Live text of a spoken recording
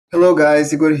Hello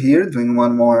guys, Igor here doing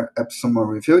one more AppSumo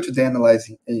review. Today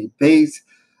analyzing Heybase,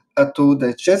 a tool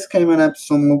that just came on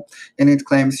AppSumo and it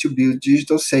claims to build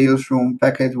digital sales room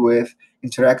packed with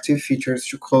interactive features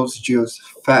to close deals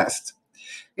fast.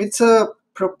 It's a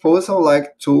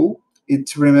proposal-like tool.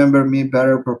 It's Remember Me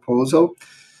Better proposal.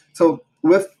 So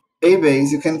with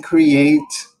Heybase, you can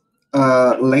create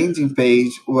a landing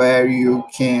page where you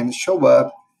can show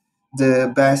up the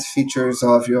best features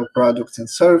of your product and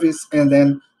service and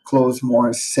then close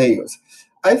more sales.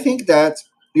 I think that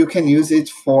you can use it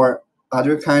for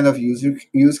other kind of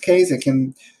use case. I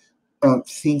can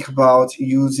think about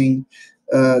using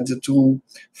the tool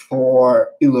for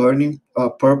e-learning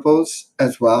purpose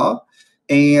as well.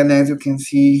 And as you can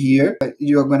see here,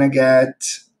 you're gonna get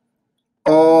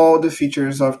all the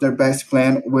features of their best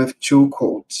plan with two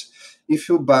codes. If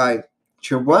you buy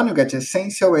tier 1, you get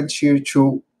essential, and tier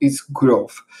 2 is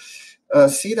growth.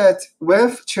 See that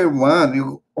with tier 1,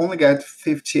 you only get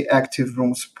 50 active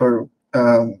rooms per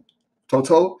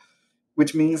total,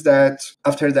 which means that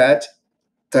after that,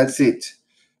 that's it.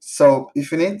 So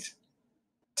if you need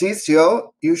this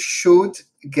deal, you should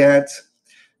get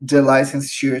the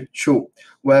license tier 2.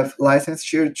 With license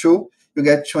tier 2, you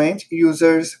get 20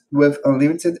 users with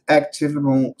unlimited active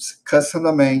rooms, custom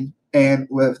domain, and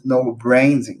with no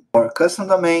branding. For custom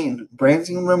domain,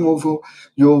 branding removal,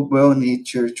 you will need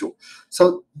tier 2.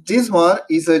 So this one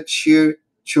is a tier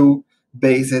 2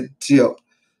 based deal.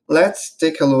 Let's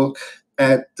take a look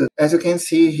at as you can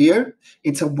see here,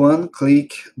 it's a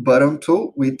one-click button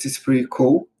tool, which is pretty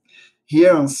cool.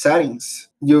 Here on settings,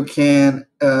 you can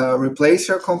replace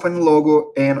your company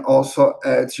logo and also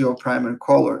add your primary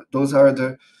color. Those are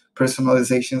the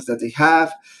personalizations that they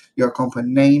have, your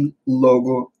company name,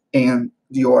 logo, and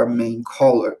your main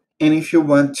color. And if you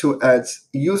want to add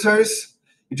users,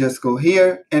 you just go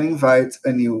here and invite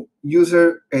a new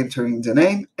user, entering the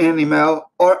name and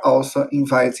email, or also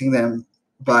inviting them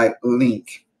by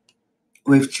link.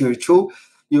 With tier 2,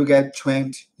 you get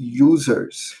 20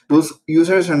 users. Those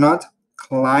users are not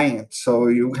clients, so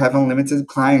you have unlimited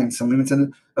clients,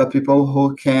 unlimited people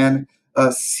who can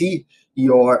see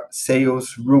your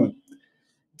sales room.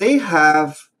 They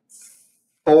have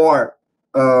 4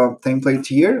 templates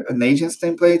here: an agent's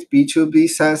template, B2B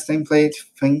SaaS template,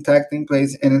 fintech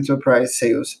templates, and enterprise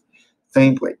sales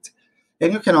template.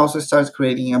 And you can also start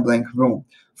creating a blank room.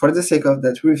 For the sake of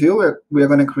that review, we're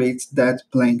going to create that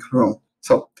blank room.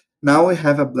 So now we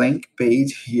have a blank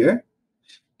page here,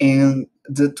 and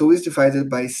the tool is divided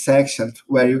by sections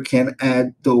where you can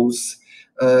add those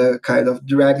kind of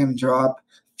drag and drop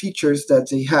features that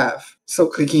they have. So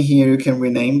clicking here, you can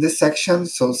rename the section.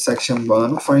 So section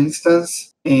 1, for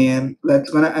instance, and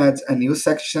let's gonna add a new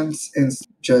section and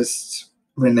just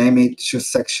rename it to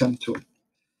section 2.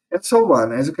 And so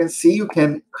on. As you can see, you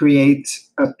can create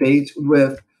a page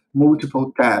with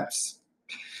multiple tabs.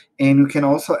 And you can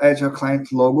also add your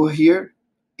client logo here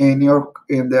and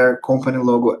their company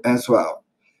logo as well.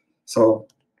 So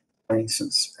for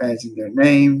instance, adding their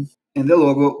name, and the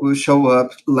logo will show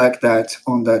up like that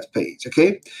on that page,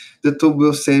 okay? The tool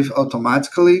will save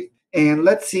automatically. And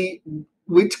let's see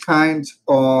which kinds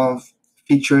of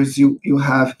features you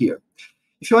have here.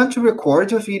 If you want to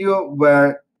record a video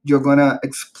where you're gonna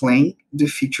explain the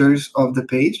features of the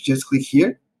page, just click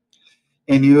here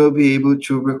and you will be able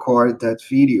to record that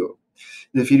video.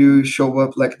 The video will show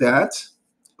up like that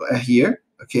here,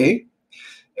 okay?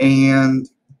 And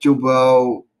you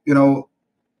will,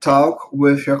 talk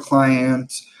with your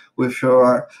client, with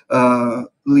your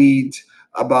lead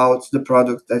about the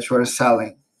product that you are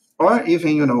selling, or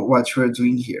even, what you are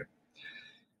doing here.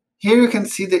 Here you can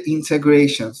see the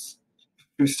integrations.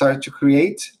 You start to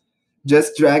create,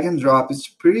 just drag and drop. It's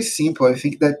pretty simple. I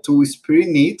think that tool is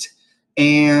pretty neat,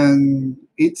 and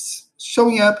it's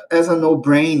showing up as a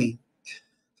no-brainer.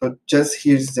 So just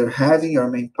here's their heading, your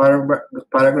main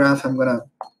paragraph. I'm gonna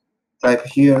type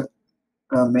here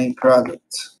main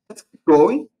product. Let's keep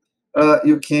going.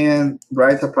 You can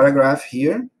write a paragraph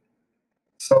here.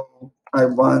 So I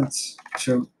want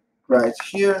to write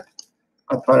here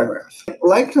a paragraph.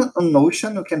 Like on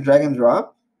Notion, you can drag and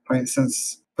drop. For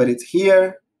instance, put it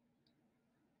here,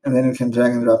 and then you can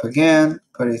drag and drop again,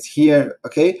 put it here,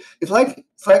 okay? It's like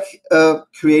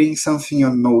creating something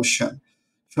on Notion.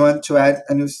 If you want to add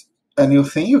a new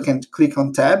thing, you can click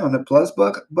on tab on the plus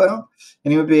button,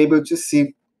 and you'll be able to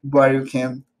see what you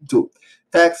can do.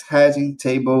 Text, heading,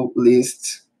 table,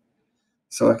 list.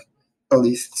 So a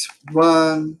list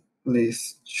 1,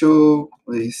 list 2,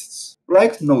 lists,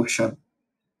 like Notion.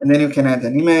 And then you can add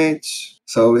an image.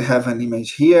 So we have an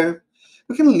image here.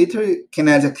 You can literally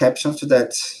add a caption to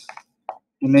that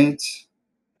image.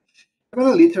 You're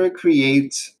going to literally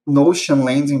create Notion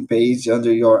landing page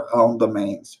under your own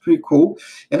domain. It's pretty cool.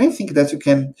 And I think that you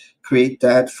can create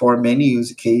that for many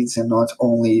use cases and not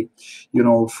only,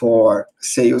 for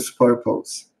sales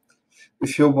purpose.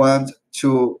 If you want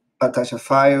to attach a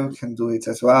file, you can do it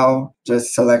as well.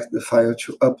 Just select the file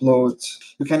to upload.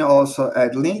 You can also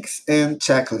add links and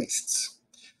checklists.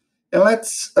 And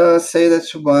let's say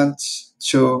that you want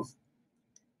to,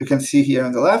 you can see here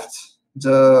on the left,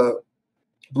 the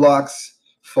blocks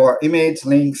for image,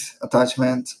 links,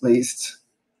 attachment, list.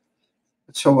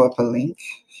 Show up a link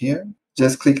here.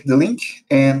 Just click the link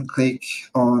and click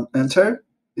on enter.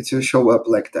 It will show up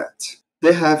like that.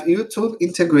 They have YouTube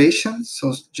integration,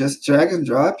 so just drag and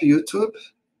drop YouTube,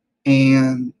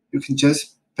 and you can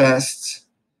just paste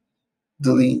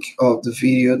the link of the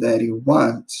video that you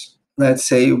want. Let's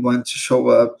say you want to show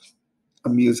up a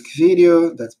music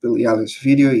video, that Billie Eilish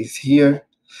video is here.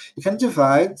 You can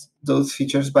divide those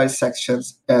features by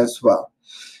sections as well.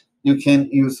 You can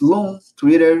use Loom,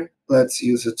 Twitter. Let's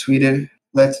use a Twitter.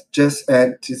 Let's just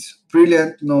add this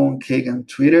brilliant known Kagan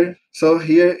Twitter. So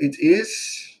here it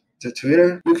is, the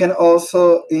Twitter. You can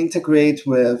also integrate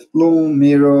with Loom,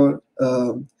 Miro,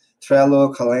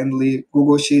 Trello, Calendly,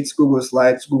 Google Sheets, Google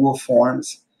Slides, Google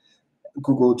Forms,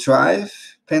 Google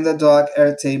Drive, PandaDoc,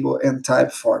 Airtable, and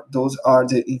Typeform. Those are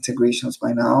the integrations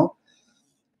by now.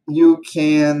 You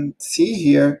can see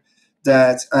here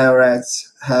that I already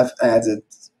have added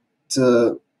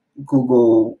the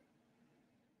Google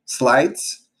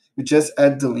Slides. You just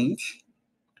add the link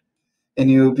and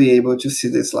you'll be able to see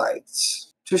the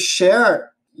slides. To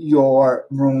share your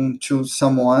room to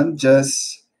someone,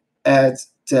 just add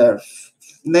their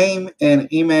name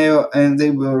and email, and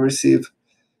they will receive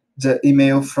the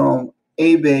email from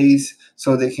Heybase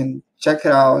so they can check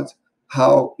out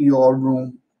how your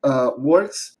room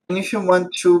works. And if you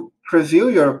want to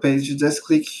preview your page, you just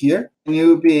click here and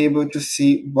you'll be able to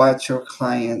see what your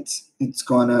client is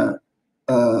gonna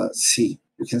see.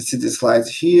 You can see the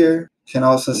slides here. You can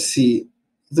also see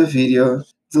the video,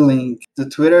 the link, the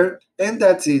Twitter, and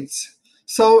that's it.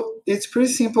 So it's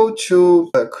pretty simple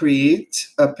to create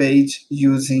a page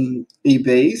using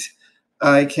Heybase.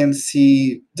 I can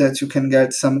see that you can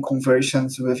get some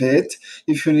conversions with it.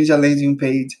 If you need a landing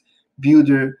page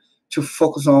builder to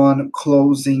focus on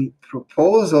closing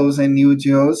proposals and new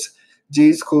deals,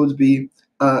 this could be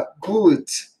a good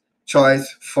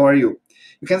choice for you.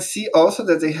 You can see also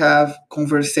that they have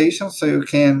conversations, so you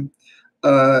can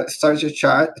start a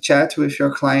chat with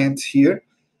your client here,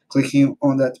 clicking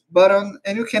on that button,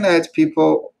 and you can add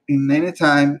people in any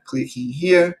time, clicking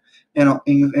here and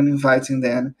inviting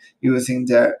them using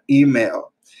their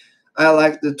email. I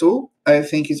like the tool. I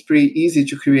think it's pretty easy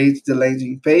to create the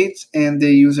landing page and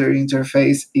the user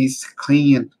interface is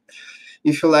clean.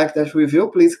 If you like that review,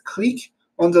 please click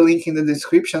on the link in the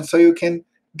description so you can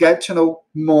get to know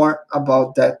more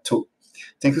about that tool.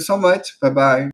 Thank you so much. Bye-bye.